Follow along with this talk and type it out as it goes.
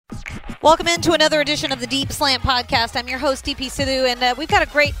Welcome into another edition of the Deep Slant Podcast. I'm your host, DP Sidhu, and we've got a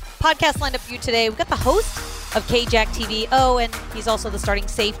great podcast lined up for you today. We've got the host of KJAC TV. Oh, and he's also the starting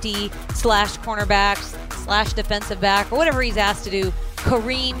safety / cornerback / defensive back, or whatever he's asked to do,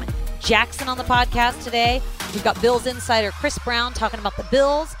 Kareem Jackson on the podcast today. We've got Bills insider Chris Brown talking about the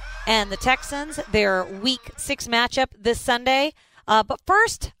Bills and the Texans, their Week 6 matchup this Sunday. But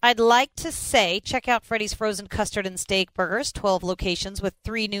first, I'd like to say, check out Freddy's Frozen Custard and Steak Burgers, 12 locations with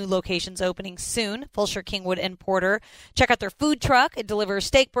 3 new locations opening soon, Fulshire, Kingwood, and Porter. Check out their food truck. It delivers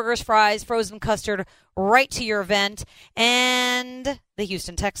steak, burgers, fries, frozen custard right to your event. And the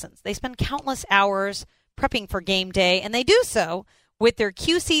Houston Texans. They spend countless hours prepping for game day, and they do so with their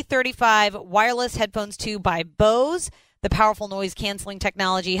QC35 wireless headphones 2 by Bose. The powerful noise-canceling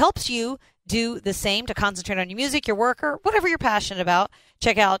technology helps you do the same to concentrate on your music, your work, or whatever you're passionate about.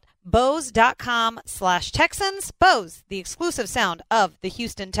 Check out Bose.com/Texans. Bose, the exclusive sound of the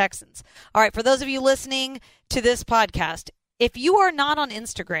Houston Texans. All right, for those of you listening to this podcast, if you are not on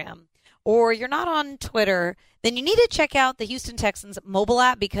Instagram or you're not on Twitter, then you need to check out the Houston Texans mobile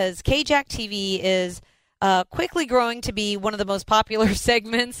app because KJAC TV is quickly growing to be one of the most popular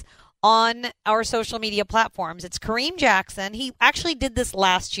segments on our social media platforms. It's Kareem Jackson. He actually did this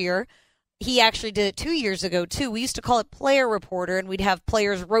last year. He actually did it 2 years ago, too. We used to call it Player Reporter, and we'd have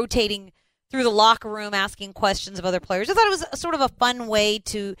players rotating through the locker room asking questions of other players. I thought it was sort of a fun way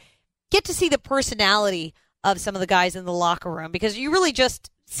to get to see the personality of some of the guys in the locker room because you really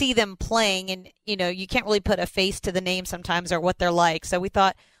just see them playing, and you can't really put a face to the name sometimes or what they're like. So we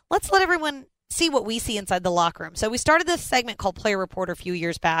thought, let's let everyone see what we see inside the locker room. So we started this segment called Player Reporter a few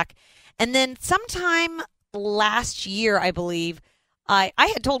years back, and then sometime last year, I believe, I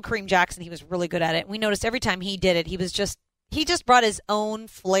had told Kareem Jackson he was really good at it. We noticed every time he did it, he just brought his own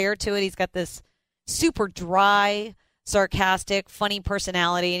flair to it. He's got this super dry, sarcastic, funny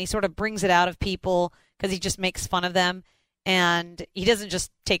personality, and he sort of brings it out of people because he just makes fun of them. And he doesn't just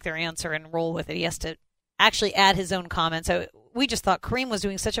take their answer and roll with it. He has to actually add his own comments. So we just thought Kareem was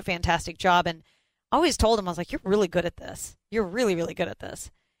doing such a fantastic job. And I always told him, I was like, you're really good at this. You're really, really good at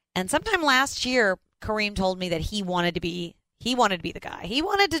this. And sometime last year, Kareem told me that he wanted to be the guy. He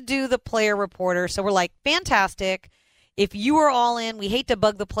wanted to do the Player Reporter. So we're like, fantastic. If you are all in, we hate to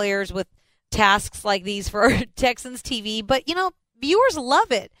bug the players with tasks like these for Texans TV, but viewers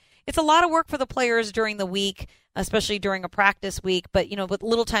love it. It's a lot of work for the players during the week, especially during a practice week. But, with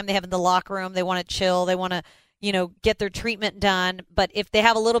little time they have in the locker room, they want to chill. They want to, get their treatment done. But if they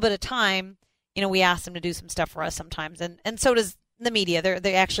have a little bit of time, we ask them to do some stuff for us sometimes. And so does the media.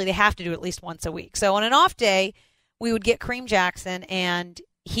 They have to do it at least once a week. So on an off day, we would get Kareem Jackson, and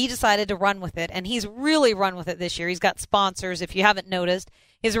he decided to run with it, and he's really run with it this year. He's got sponsors, if you haven't noticed.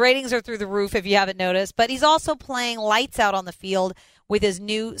 His ratings are through the roof, if you haven't noticed, but he's also playing lights out on the field with his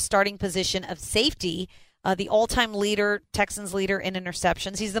new starting position of safety, the all-time leader, Texans leader in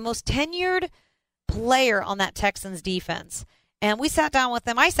interceptions. He's the most tenured player on that Texans defense, and I sat down with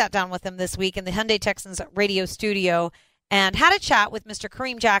him this week in the Hyundai Texans radio studio and had a chat with Mr.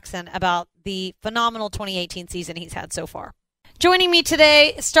 Kareem Jackson about the phenomenal 2018 season he's had so far. Joining me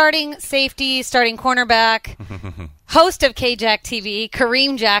today, starting safety, starting cornerback, host of KJAC TV,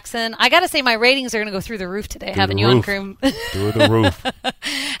 Kareem Jackson. I got to say my ratings are going to go through the roof today, having you on, Kareem. Through the roof.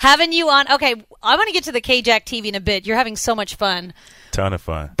 Having you on. Okay, I'm going to get to the KJAC TV in a bit. You're having so much fun. Ton of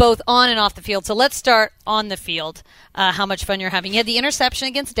fun. Both on and off the field. So let's start on the field, how much fun you're having. You had the interception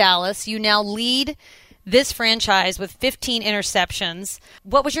against Dallas. You now lead this franchise with 15 interceptions.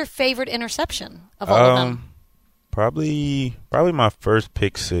 What was your favorite interception of all of them? Probably my first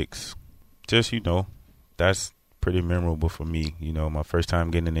pick six. Just, that's pretty memorable for me. My first time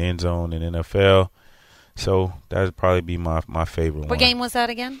getting in the end zone in NFL. So that would probably be my favorite one. What game was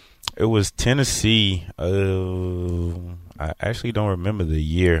that again? It was Tennessee. I actually don't remember the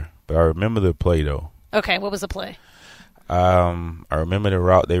year, but I remember the play, though. Okay, what was the play? I remember the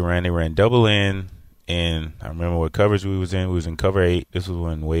route they ran. They ran double in. And I remember what coverage we was in. We was in cover 8. This was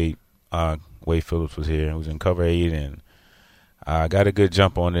when Wade Phillips was here. He was in cover 8, and I got a good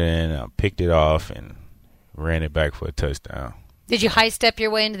jump on it, and I picked it off and ran it back for a touchdown. Did you high step your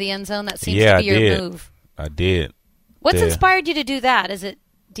way into the end zone? That seems to be your move. I did. What's inspired you to do that? Is it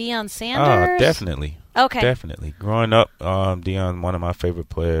Deion Sanders? Definitely. Okay. Definitely. Growing up, Deion, one of my favorite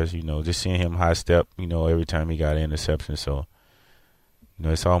players, just seeing him high step, every time he got an interception. So,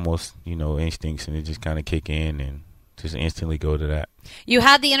 it's almost, instincts, and it just kind of kick in and just instantly go to that. You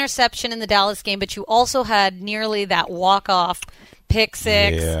had the interception in the Dallas game, but you also had nearly that walk-off pick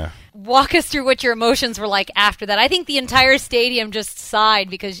six. Yeah. Walk us through what your emotions were like after that. I think the entire stadium just sighed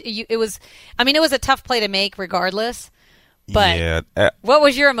because it was a tough play to make regardless. But yeah, what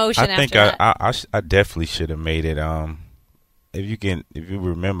was your emotion I think after that? I definitely should have made it. If you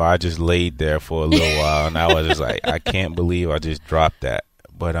remember, I just laid there for a little while, and I was just like, I can't believe I just dropped that.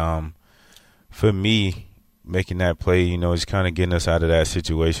 But for me, making that play, it's kind of getting us out of that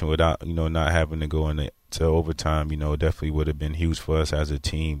situation without, not having to go into overtime. Definitely would have been huge for us as a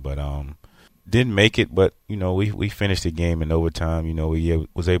team. But didn't make it. But we finished the game in overtime. We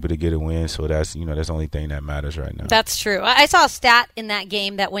was able to get a win. So that's that's the only thing that matters right now. That's true. I saw a stat in that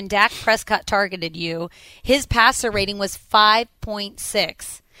game that when Dak Prescott targeted you, his passer rating was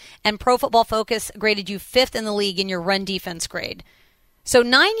 5.6, and Pro Football Focus graded you 5th in the league in your run defense grade. So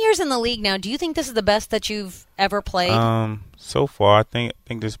 9 years in the league now, do you think this is the best that you've ever played? So far, I think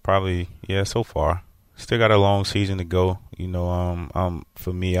this is probably, so far. Still got a long season to go.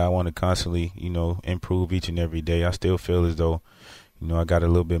 For me, I want to constantly, improve each and every day. I still feel as though, I got a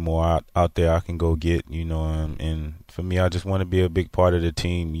little bit more out there I can go get, and for me, I just want to be a big part of the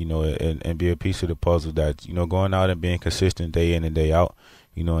team, and be a piece of the puzzle that, going out and being consistent day in and day out,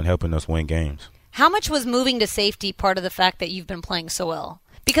 and helping us win games. How much was moving to safety part of the fact that you've been playing so well?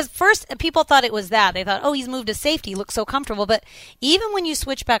 Because first, people thought it was that. They thought, he's moved to safety. He looks so comfortable. But even when you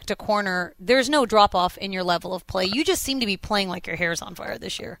switch back to corner, there's no drop-off in your level of play. You just seem to be playing like your hair's on fire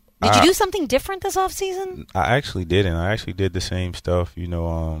this year. Did you do something different this offseason? I actually didn't. I actually did the same stuff.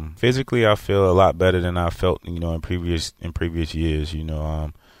 Physically, I feel a lot better than I felt, in previous years.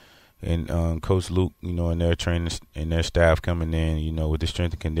 And Coach Luke, and their trainers and their staff coming in, with the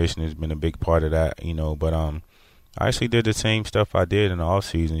strength and conditioning has been a big part of that, But I actually did the same stuff I did in the off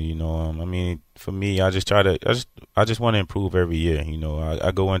season. For me, I just want to improve every year.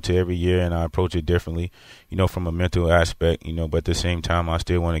 I go into every year and I approach it differently, from a mental aspect, but at the same time, I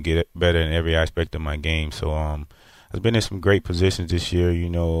still want to get better in every aspect of my game. So, I've been in some great positions this year,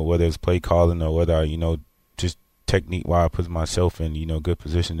 whether it's play calling or whether, just technique wise I put myself in, good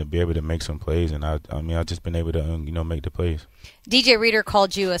position to be able to make some plays. And I've just been able to, make the plays. DJ Reader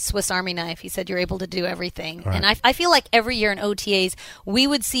called you a Swiss Army knife. He said you're able to do everything. Right. And I feel like every year in OTAs, we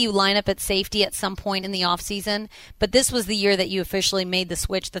would see you line up at safety at some point in the offseason. But this was the year that you officially made the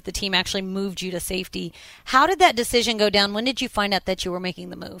switch, that the team actually moved you to safety. How did that decision go down? When did you find out that you were making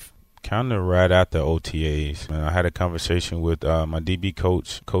the move? Kind of right after OTAs. I had a conversation with my DB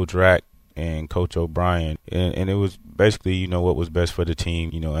coach, Coach Rack, and Coach O'Brien, and it was basically, what was best for the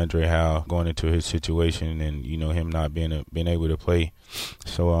team. Andre Howe going into his situation, and him not being able to play.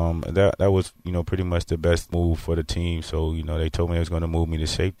 So that was pretty much the best move for the team. So they told me they was going to move me to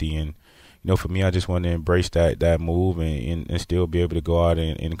safety, and for me, I just wanted to embrace that move and still be able to go out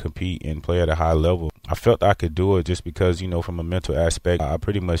and compete and play at a high level. I felt I could do it just because from a mental aspect, I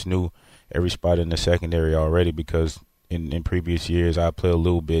pretty much knew every spot in the secondary already because. In previous years, I played a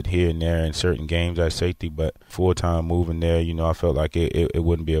little bit here and there in certain games at safety, but full-time moving there, I felt like it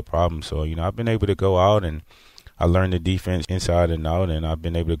wouldn't be a problem. So, I've been able to go out and I learned the defense inside and out, and I've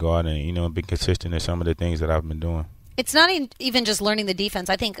been able to go out and, be consistent in some of the things that I've been doing. It's not even just learning the defense.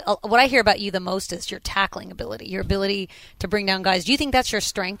 I think what I hear about you the most is your tackling ability, your ability to bring down guys. Do you think that's your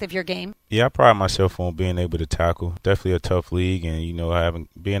strength of your game? Yeah, I pride myself on being able to tackle. Definitely a tough league, and,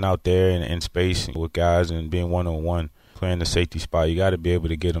 being out there in space with guys and being one-on-one. Playing the safety spot, you got to be able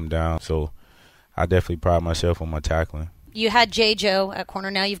to get them down. So I definitely pride myself on my tackling. You had J. Joe at corner.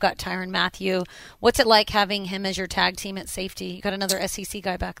 Now you've got Tyrann Mathieu. What's it like having him as your tag team at safety? You got another SEC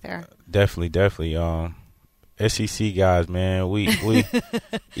guy back there. Definitely. SEC guys, man, we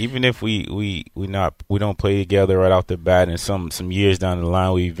even if we don't play together right off the bat, and some years down the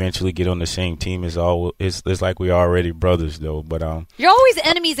line we eventually get on the same team. It's like we're already brothers though. But you're always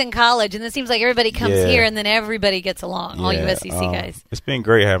enemies in college, and it seems like everybody comes here and then everybody gets along. All you SEC guys. It's been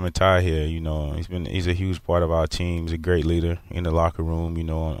great having Ty here. He's a huge part of our team. He's a great leader in the locker room.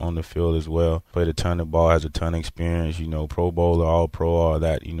 On the field as well. Played a ton of ball, has a ton of experience. Pro Bowler, All Pro, all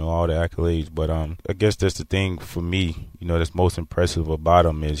that. All the accolades. But I guess that's the thing. For me, that's most impressive about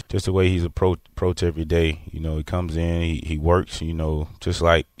him is just the way he's approach every day. He comes in, he works, just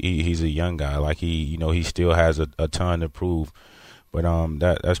like he's a young guy. Like he still has a ton to prove. But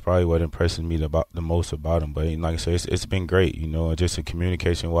that's probably what impresses me the most about him. But like I said, it's been great, just in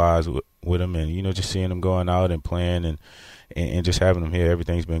communication wise with him, and just seeing him going out and playing and just having him here,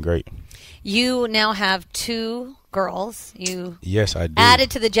 everything's been great. You now have 2 girls. Yes, I do.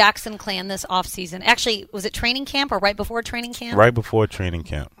 Added to the Jackson clan this offseason. Actually, was it training camp or right before training camp? Right before training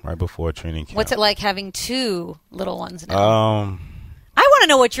camp. What's it like having 2 little ones now? I want to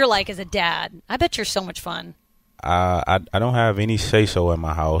know what you're like as a dad. I bet you're so much fun. I don't have any say-so in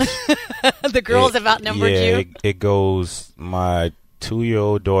my house. The girls have outnumbered you? It goes my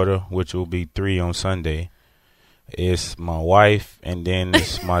 2-year-old daughter, which will be 3 on Sunday, It's my wife, and then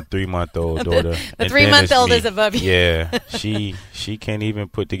it's my 3-month-old daughter. The 3-month-old is above you. Yeah, she can't even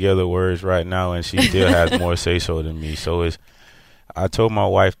put together words right now, and she still has more say so than me. So I told my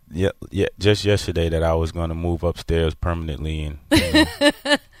wife just yesterday that I was going to move upstairs permanently, and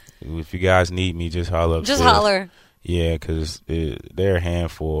if you guys need me, just holler upstairs. Just holler. Yeah, because they're a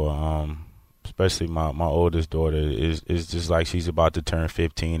handful. Especially my oldest daughter is just like she's about to turn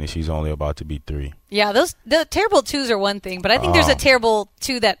 15 and she's only about to be 3. Yeah, the terrible 2s are one thing, but I think there's a terrible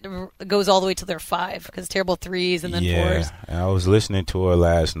 2 that goes all the way till they're 5, because terrible 3s and then 4s. I was listening to her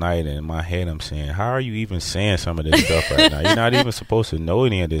last night, and in my head I'm saying, how are you even saying some of this stuff right now? You're not even supposed to know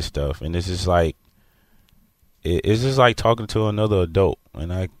any of this stuff, and it's just like it's just like talking to another adult,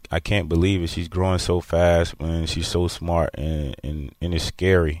 and I can't believe it. She's growing so fast, and she's so smart, and it's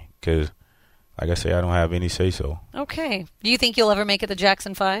scary because, like I say, I don't have any say so. Okay. Do you think you'll ever make it to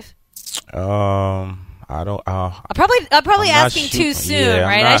Jackson 5? I don't. I'm probably asking too soon,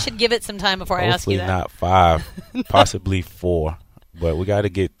 right? I should give it some time before I ask you that. Hopefully not 5, possibly 4. But we got to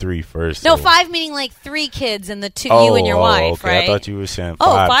get 3 first. No, so. 5 meaning like 3 kids and the 2, you and your wife, okay. Right? I thought you were saying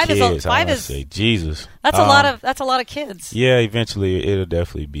 5 kids. 5 is say, Jesus. That's a lot of kids. Yeah, eventually it'll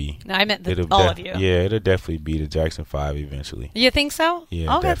definitely be. No, I meant all of you. Yeah, it'll definitely be the Jackson 5 eventually. You think so?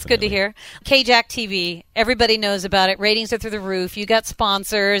 Yeah. Oh, that's good to hear. KJAC TV, everybody knows about it. Ratings are through the roof. You got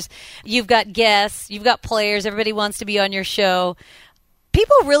sponsors, you've got guests, you've got players. Everybody wants to be on your show.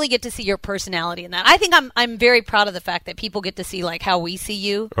 People really get to see your personality in that. I think I'm very proud of the fact that people get to see like how we see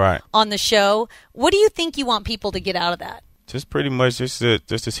you on the show. What do you think you want people to get out of that? Just pretty much just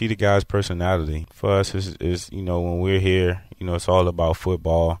to see the guy's personality. For us, is when we're here, it's all about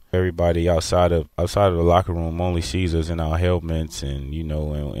football. Everybody outside of the locker room only sees us in our helmets, and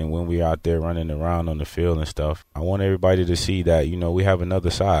and when we're out there running around on the field and stuff. I want everybody to see that we have another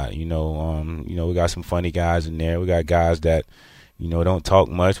side. We got some funny guys in there. We got guys that don't talk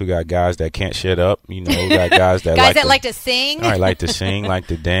much. We got guys that can't shut up. We got guys that like to sing. I like to sing, like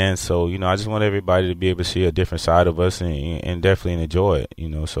to dance. So, I just want everybody to be able to see a different side of us and definitely enjoy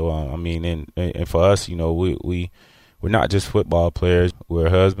it. So, and for us, we're not just football players. We're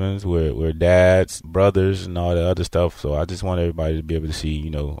husbands, we're dads, brothers, and all the other stuff. So I just want everybody to be able to see,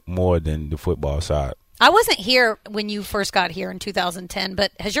 more than the football side. I wasn't here when you first got here in 2010,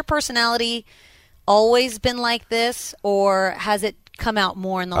 but has your personality always been like this, or has it come out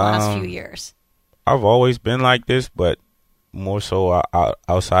more in the last few years? I've always been like this, but more so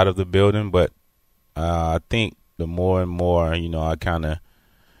outside of the building. But I think the more and more, I kind of,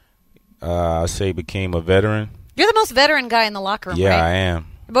 I say became a veteran. You're the most veteran guy in the locker room, right? Yeah, I am.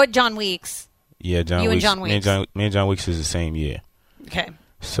 But John Weeks. Yeah, John Weeks. You and John Weeks. Me and John Weeks is the same year. Okay.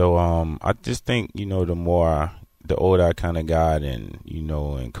 So I just think, the older I kind of got, and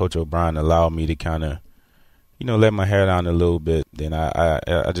and Coach O'Brien allowed me to kind of, let my hair down a little bit. Then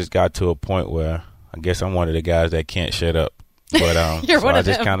I just got to a point where I guess I'm one of the guys that can't shut up. But so I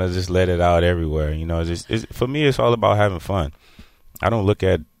just kind of just let it out everywhere. For me, it's all about having fun. I don't look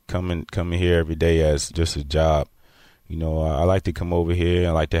at coming here every day as just a job. I like to come over here.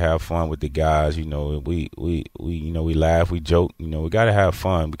 I like to have fun with the guys. We laugh, we joke. We got to have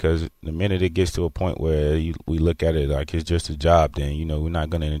fun, because the minute it gets to a point where we look at it like it's just a job, then we're not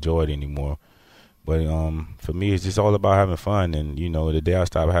going to enjoy it anymore. But for me, it's just all about having fun. And the day I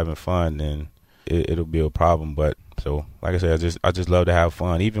stop having fun, then it'll be a problem. But so, like I said, I just love to have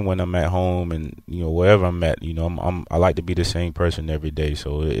fun, even when I'm at home and wherever I'm at. I like to be the same person every day.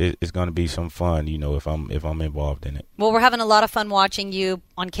 So it's going to be some fun, if I'm involved in it. Well, we're having a lot of fun watching you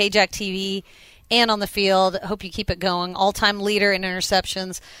on KJAC TV and on the field. Hope you keep it going. All-time leader in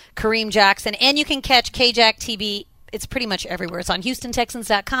interceptions, Kareem Jackson, and you can catch KJAC TV. It's pretty much everywhere. It's on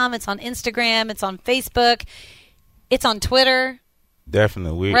HoustonTexans.com. It's on Instagram. It's on Facebook. It's on Twitter.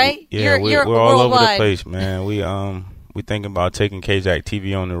 Definitely. Right? We're all over the place, man. We thinking about taking KJAC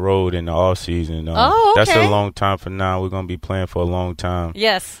TV on the road in the off season. Okay. That's a long time from now. We're gonna be playing for a long time.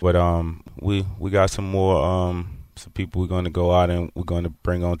 Yes. But we got some more some people we're gonna go out and we're gonna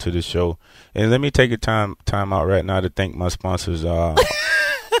bring onto the show. And let me take a time out right now to thank my sponsors. I'd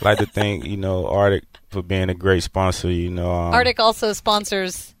like to thank Arctic for being a great sponsor. Arctic also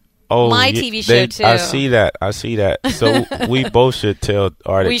sponsors my TV show too. I see that. So we both should tell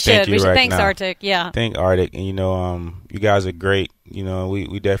Arctic. We should. Thanks, now. Arctic. Yeah. Thank Arctic, and you guys are great.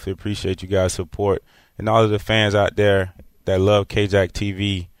 We definitely appreciate you guys' support, and all of the fans out there that love KJAC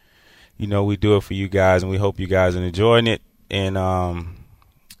TV. We do it for you guys, and we hope you guys are enjoying it. And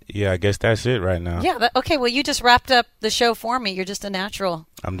I guess that's it right now. Yeah. Okay. Well, you just wrapped up the show for me. You're just a natural.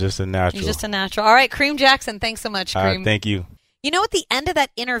 I'm just a natural. You're just a natural. All right, Kareem Jackson. Thanks so much, Kareem. Thank you. At the end of that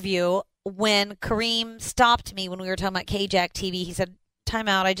interview, when Kareem stopped me when we were talking about KJack TV. He said, time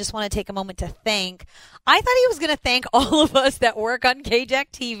out. I just want to take a moment to thank. I thought he was going to thank all of us that work on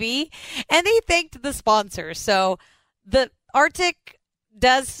KJack TV, and he thanked the sponsors. So the Arctic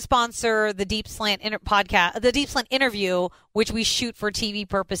does sponsor the Deep Slant podcast, the Deep Slant interview, which we shoot for TV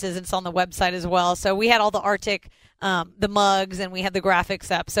purposes. It's on the website as well. So we had all the Arctic, the mugs, and we had the graphics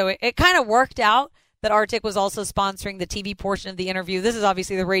up. So it kind of worked out that Arctic was also sponsoring the TV portion of the interview. This is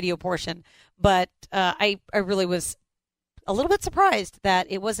obviously the radio portion, but I really was a little bit surprised that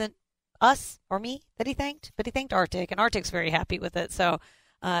it wasn't us or me that he thanked, but he thanked Arctic, and Arctic's very happy with it. So,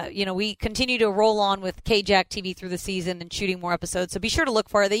 we continue to roll on with KJack TV through the season and shooting more episodes. So be sure to look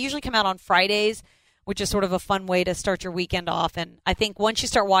for it. They usually come out on Fridays, which is sort of a fun way to start your weekend off. And I think once you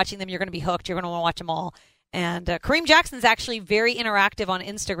start watching them, you're going to be hooked. You're going to want to watch them all. And Kareem Jackson's actually very interactive on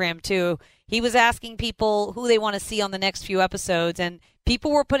Instagram, too. He was asking people who they want to see on the next few episodes, and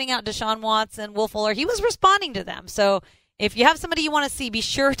people were putting out Deshaun Watson, Will Fuller. He was responding to them. So if you have somebody you want to see, be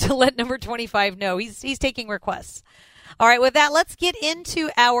sure to let number 25 know. He's taking requests. All right, with that, let's get into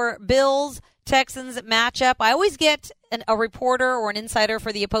our Bills-Texans matchup. I always get a reporter or an insider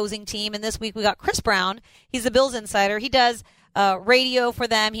for the opposing team, and this week we got Chris Brown. He's the Bills insider. He does radio for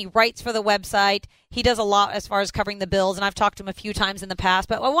them. He writes for the website. He does a lot as far as covering the Bills, and I've talked to him a few times in the past.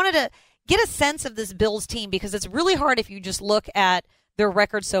 But I wanted to get a sense of this Bills team because it's really hard if you just look at their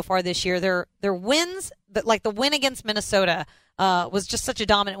record so far this year. Their wins, like the win against Minnesota, was just such a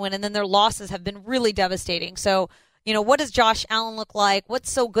dominant win, and then their losses have been really devastating. So, what does Josh Allen look like?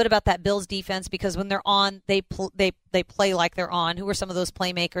 What's so good about that Bills defense? Because when they're on, they play like they're on. Who are some of those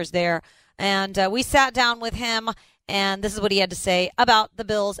playmakers there? And we sat down with him, and this is what he had to say about the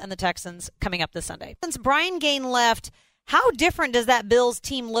Bills and the Texans coming up this Sunday. Since Brian Gaine left, how different does that Bills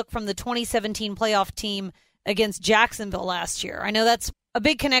team look from the 2017 playoff team against Jacksonville last year? I know that's a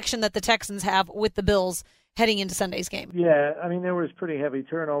big connection that the Texans have with the Bills heading into Sunday's game. Yeah, I mean, there was pretty heavy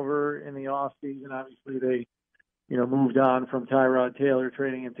turnover in the offseason. Obviously, they moved on from Tyrod Taylor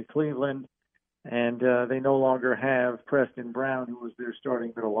trading into Cleveland, and they no longer have Preston Brown, who was their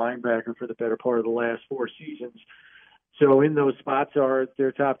starting middle linebacker for the better part of the last 4 seasons. So in those spots are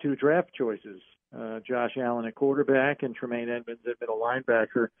their top 2 draft choices, Josh Allen at quarterback and Tremaine Edmonds at middle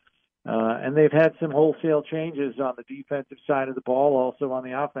linebacker. And they've had some wholesale changes on the defensive side of the ball, also on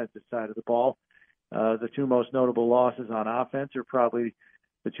the offensive side of the ball. The 2 most notable losses on offense are probably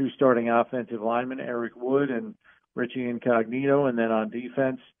the 2 starting offensive linemen, Eric Wood and Richie Incognito. And then on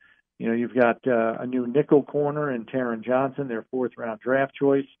defense, you've got a new nickel corner in Taron Johnson, their 4th-round draft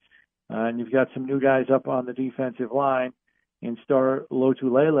choice. And you've got some new guys up on the defensive line in Star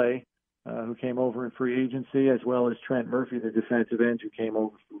Lotulelei, who came over in free agency, as well as Trent Murphy, the defensive end, who came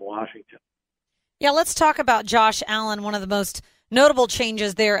over from Washington. Yeah, let's talk about Josh Allen, one of the most notable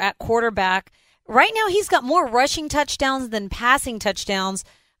changes there at quarterback. Right now, he's got more rushing touchdowns than passing touchdowns.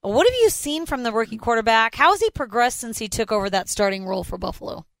 What have you seen from the rookie quarterback? How has he progressed since he took over that starting role for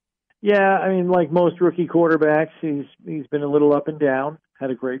Buffalo? Yeah, I mean, like most rookie quarterbacks, he's been a little up and down. Had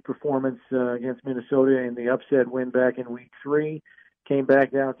a great performance against Minnesota in the upset win back in Week 3. Came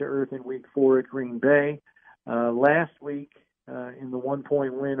back down to earth in Week 4 at Green Bay. Last week, in the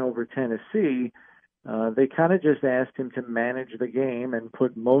 1-point win over Tennessee, they kind of just asked him to manage the game and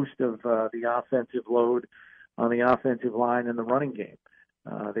put most of the offensive load on the offensive line in the running game.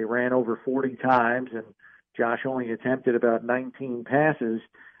 They ran over 40 times, and Josh only attempted about 19 passes,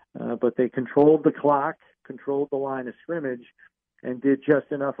 but they controlled the clock, controlled the line of scrimmage, and did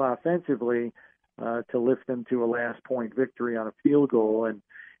just enough offensively to lift them to a last-point victory on a field goal. And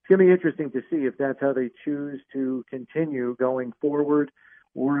it's going to be interesting to see if that's how they choose to continue going forward,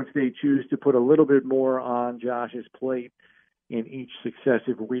 or if they choose to put a little bit more on Josh's plate in each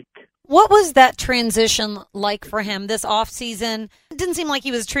successive week. What was that transition like for him this offseason? It didn't seem like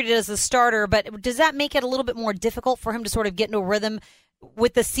he was treated as a starter, but does that make it a little bit more difficult for him to sort of get into a rhythm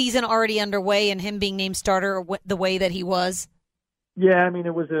with the season already underway and him being named starter the way that he was? Yeah, I mean,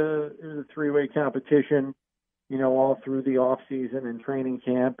 it was a 3-way competition, all through the off season and training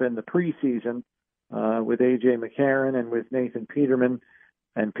camp and the preseason with A.J. McCarron and with Nathan Peterman.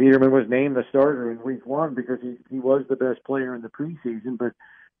 And Peterman was named the starter in Week 1 because he was the best player in the preseason. But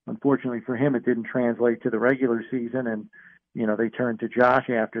unfortunately for him, it didn't translate to the regular season. And, they turned to Josh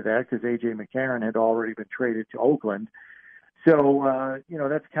after that because A.J. McCarron had already been traded to Oakland. So,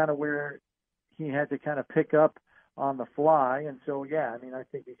 that's kind of where he had to kind of pick up on the fly. And so, yeah, I mean, I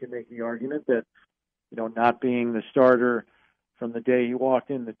think you can make the argument that, not being the starter from the day he walked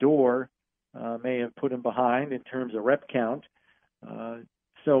in the door may have put him behind in terms of rep count.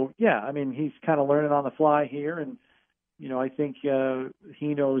 So, yeah, I mean, he's kind of learning on the fly here. And, I think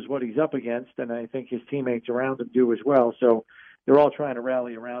he knows what he's up against, and I think his teammates around him do as well. So they're all trying to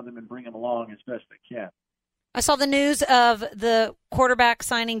rally around him and bring him along as best they can. I saw the news of the quarterback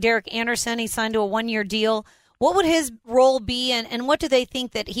signing Derek Anderson. He signed to a 1-year deal. What would his role be, and what do they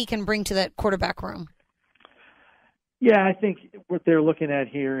think that he can bring to that quarterback room? Yeah, I think what they're looking at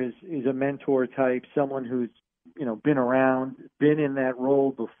here is a mentor type, someone who's been around, been in that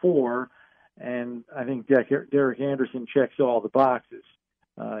role before, and I think Derek Anderson checks all the boxes.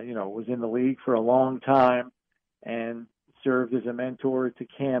 Was in the league for a long time and served as a mentor to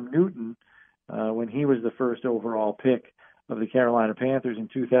Cam Newton when he was the first overall pick of the Carolina Panthers in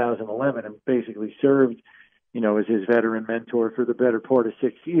 2011, and basically served as his veteran mentor for the better part of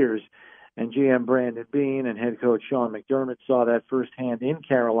 6 years. And GM Brandon Beane and head coach Sean McDermott saw that firsthand in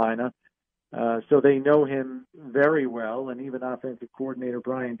Carolina. So they know him very well, and even offensive coordinator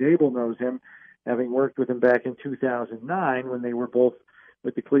Brian Daboll knows him, having worked with him back in 2009 when they were both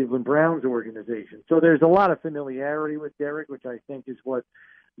with the Cleveland Browns organization. So there's a lot of familiarity with Derek, which I think is what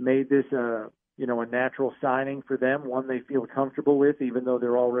made this a natural signing for them, one they feel comfortable with, even though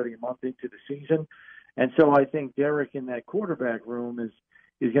they're already a month into the season. And so I think Derek in that quarterback room is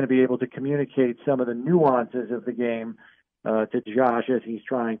going to be able to communicate some of the nuances of the game to Josh as he's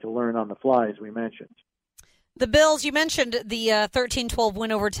trying to learn on the fly, as we mentioned. The Bills, you mentioned the 13-12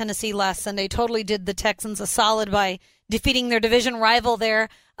 win over Tennessee last Sunday, totally did the Texans a solid by defeating their division rival there.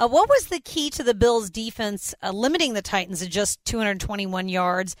 What was the key to the Bills' defense limiting the Titans to just 221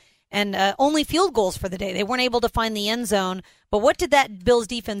 yards and only field goals for the day? They weren't able to find the end zone, but what did that Bills'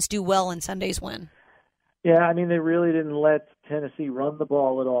 defense do well in Sunday's win? Yeah, I mean, they really didn't let Tennessee run the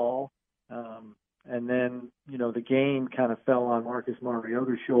ball at all. And then, the game kind of fell on Marcus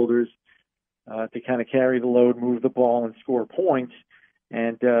Mariota's shoulders to kind of carry the load, move the ball, and score points.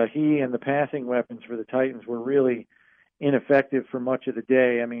 And he and the passing weapons for the Titans were really ineffective for much of the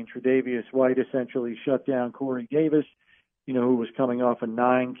day. I mean, Tre'Davious White essentially shut down Corey Davis, who was coming off a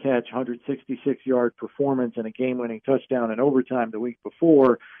 9-catch, 166-yard performance and a game-winning touchdown in overtime the week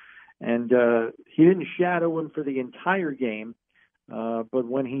before. And he didn't shadow him for the entire game, but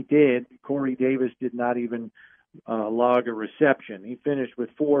when he did, Corey Davis did not even log a reception. He finished with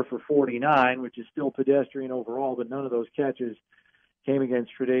 4 for 49, which is still pedestrian overall, but none of those catches came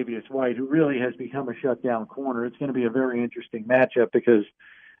against Tre'Davious White, who really has become a shutdown corner. It's going to be a very interesting matchup because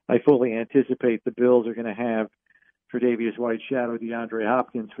I fully anticipate the Bills are going to have Tre'Davious White shadow DeAndre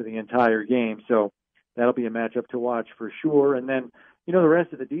Hopkins for the entire game. So that'll be a matchup to watch for sure. And then, the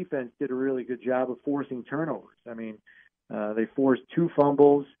rest of the defense did a really good job of forcing turnovers. I mean, they forced 2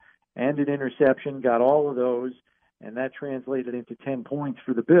 fumbles and an interception, got all of those, and that translated into 10 points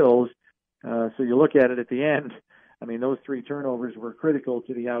for the Bills. So you look at it at the end, I mean, those 3 turnovers were critical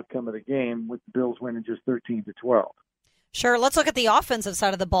to the outcome of the game, with the Bills winning just 13-12. Sure. Let's look at the offensive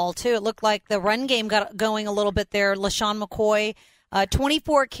side of the ball, too. It looked like the run game got going a little bit there. LaShawn McCoy,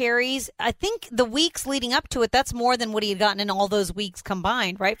 24 carries. I think the weeks leading up to it, that's more than what he had gotten in all those weeks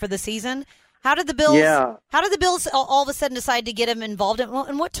combined, right, for the season? How did the Bills all of a sudden decide to get him involved,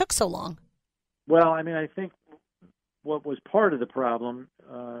 and what took so long? Well, I mean, I think what was part of the problem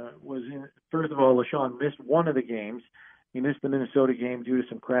was, first of all, LaShawn missed one of the games. He missed the Minnesota game due to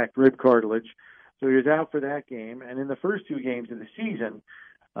some cracked rib cartilage. So he was out for that game. And in the first 2 games of the season,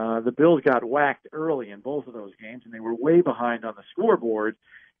 the Bills got whacked early in both of those games, and they were way behind on the scoreboard.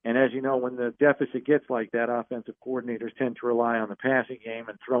 And as you know, when the deficit gets like that, offensive coordinators tend to rely on the passing game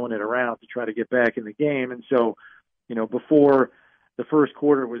and throwing it around to try to get back in the game. And so, before the first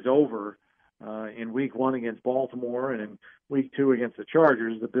quarter was over, in week 1 against Baltimore and in week 2 against the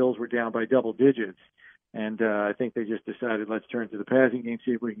Chargers, the Bills were down by double digits. And I think they just decided, let's turn to the passing game,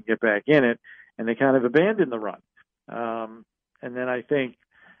 see if we can get back in it. And they kind of abandoned the run. And then I think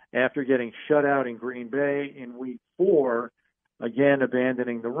after getting shut out in Green Bay in week 4, again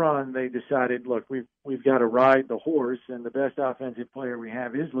abandoning the run, they decided, look, we've got to ride the horse, and the best offensive player we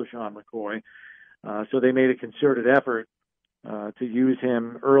have is LaShawn McCoy. So they made a concerted effort to use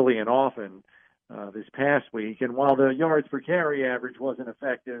him early and often this past week. And while the yards per carry average wasn't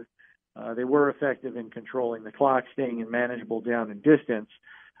effective, they were effective in controlling the clock, staying in manageable down and distance,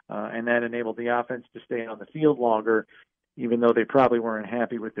 and that enabled the offense to stay on the field longer, even though they probably weren't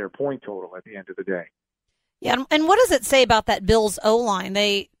happy with their point total at the end of the day. Yeah, and what does it say about that Bills O-line?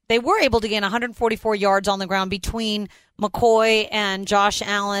 They were able to gain 144 yards on the ground between McCoy and Josh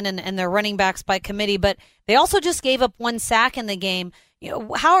Allen and their running backs by committee, but they also just gave up 1 sack in the game.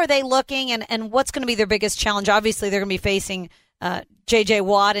 How are they looking, and what's going to be their biggest challenge? Obviously, they're going to be facing J.J.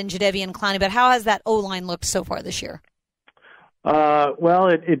 Watt and Jadeveon Clowney, but how has that O-line looked so far this year? Well,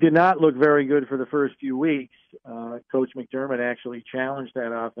 it did not look very good for the first few weeks. Coach McDermott actually challenged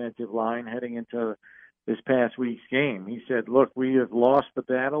that offensive line heading into this past week's game. He said, look, we have lost the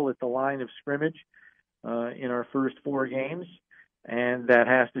battle at the line of scrimmage in our first 4 games, and that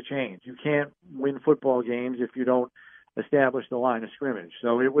has to change. You can't win football games if you don't establish the line of scrimmage.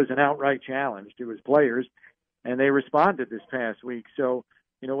 So it was an outright challenge to his players, and they responded this past week. So,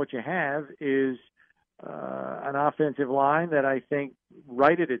 what you have is an offensive line that I think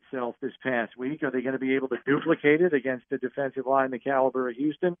righted itself this past week. Are they going to be able to duplicate it against a defensive line the caliber of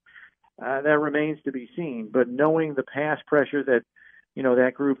Houston? That remains to be seen. But knowing the pass pressure that,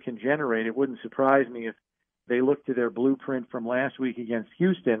 that group can generate, it wouldn't surprise me if they look to their blueprint from last week against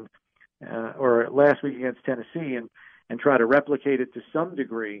Houston or last week against Tennessee and try to replicate it to some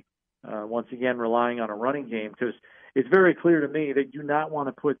degree, once again relying on a running game, because it's very clear to me they do not want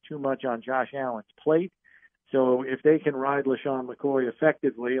to put too much on Josh Allen's plate. So if they can ride LaShawn McCoy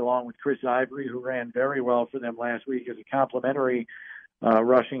effectively, along with Chris Ivory, who ran very well for them last week as a complementary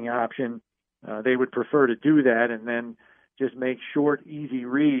rushing option, they would prefer to do that and then just make short, easy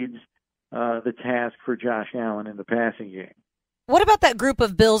reads the task for Josh Allen in the passing game. What about that group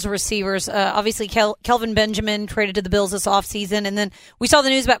of Bills receivers? Obviously, Kelvin Benjamin traded to the Bills this offseason, and then we saw the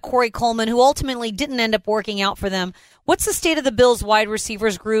news about Corey Coleman, who ultimately didn't end up working out for them. What's the state of the Bills wide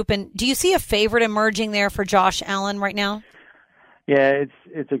receivers group, and do you see a favorite emerging there for Josh Allen right now? Yeah,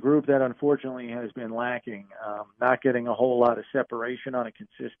 it's a group that unfortunately has been lacking, not getting a whole lot of separation on a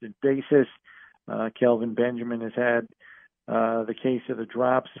consistent basis. Kelvin Benjamin has had the case of the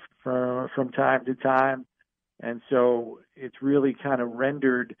drops from time to time. And so it's really kind of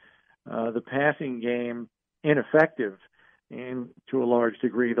rendered the passing game ineffective to a large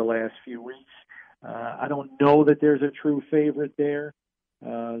degree the last few weeks. I don't know that there's a true favorite there.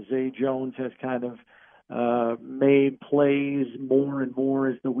 Zay Jones has kind of made plays more and more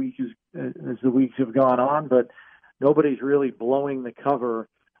as the weeks have gone on, but nobody's really blowing the cover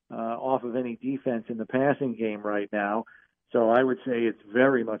off of any defense in the passing game right now. So I would say it's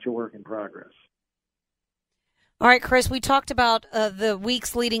very much a work in progress. All right, Chris, we talked about the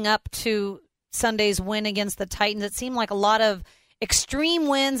weeks leading up to Sunday's win against the Titans. It seemed like a lot of extreme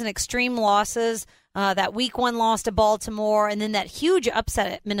wins and extreme losses. That week 1 loss to Baltimore, and then that huge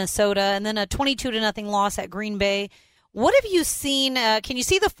upset at Minnesota, and then a 22-0 loss at Green Bay. What have you seen? Can you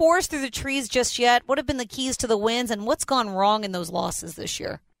see the forest through the trees just yet? What have been the keys to the wins, and what's gone wrong in those losses this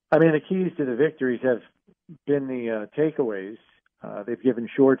year? I mean, the keys to the victories have been the takeaways. They've given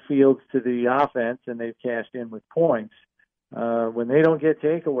short fields to the offense, and they've cashed in with points. When they don't get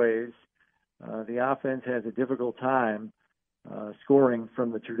takeaways, the offense has a difficult time scoring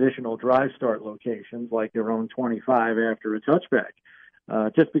from the traditional drive start locations, like their own 25 after a touchback,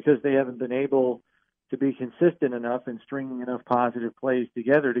 just because they haven't been able to be consistent enough in stringing enough positive plays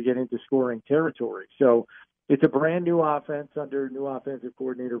together to get into scoring territory. So it's a brand new offense under new offensive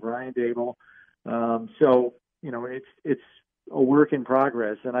coordinator Brian Daboll. So, it's a work in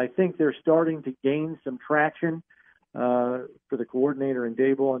progress, and I think they're starting to gain some traction for the coordinator and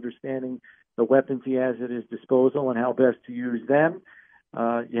Daboll, understanding the weapons he has at his disposal and how best to use them.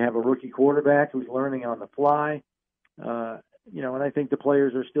 You have a rookie quarterback who's learning on the fly, and I think the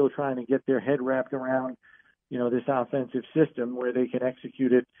players are still trying to get their head wrapped around, this offensive system where they can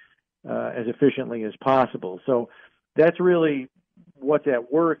execute it as efficiently as possible. So that's really what's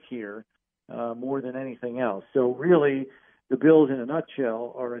at work here more than anything else. So really, the Bills, in a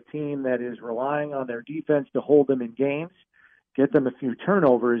nutshell, are a team that is relying on their defense to hold them in games, get them a few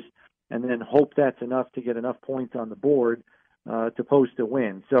turnovers, and then hope that's enough to get enough points on the board to post a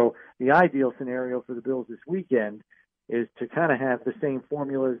win. So the ideal scenario for the Bills this weekend is to kind of have the same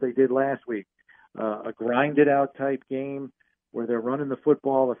formula as they did last week, a grinded-out type game where they're running the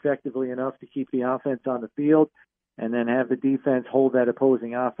football effectively enough to keep the offense on the field, and then have the defense hold that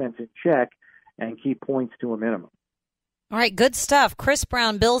opposing offense in check and keep points to a minimum. All right, good stuff. Chris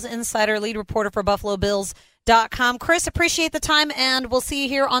Brown, Bills Insider, lead reporter for BuffaloBills.com. Chris, appreciate the time, and we'll see you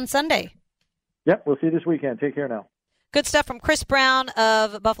here on Sunday. Yep, we'll see you this weekend. Take care now. Good stuff from Chris Brown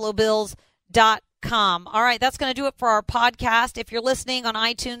of BuffaloBills.com. All right, that's going to do it for our podcast. If you're listening on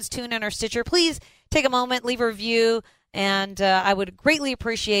iTunes, TuneIn, or Stitcher, please take a moment, leave a review, and I would greatly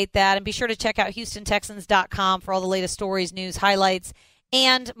appreciate that. And be sure to check out HoustonTexans.com for all the latest stories, news, highlights,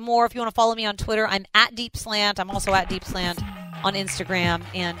 and more. If you want to follow me on Twitter, I'm at Deep Slant. I'm also at Deep Slant on Instagram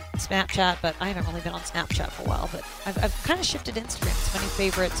and Snapchat, but I haven't really been on Snapchat for a while, but I've kind of shifted to Instagram. It's my new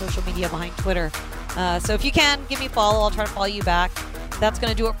favorite social media behind Twitter. So if you can, give me a follow. I'll try to follow you back. That's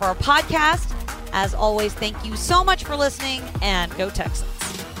going to do it for our podcast. As always, thank you so much for listening, and go Texans.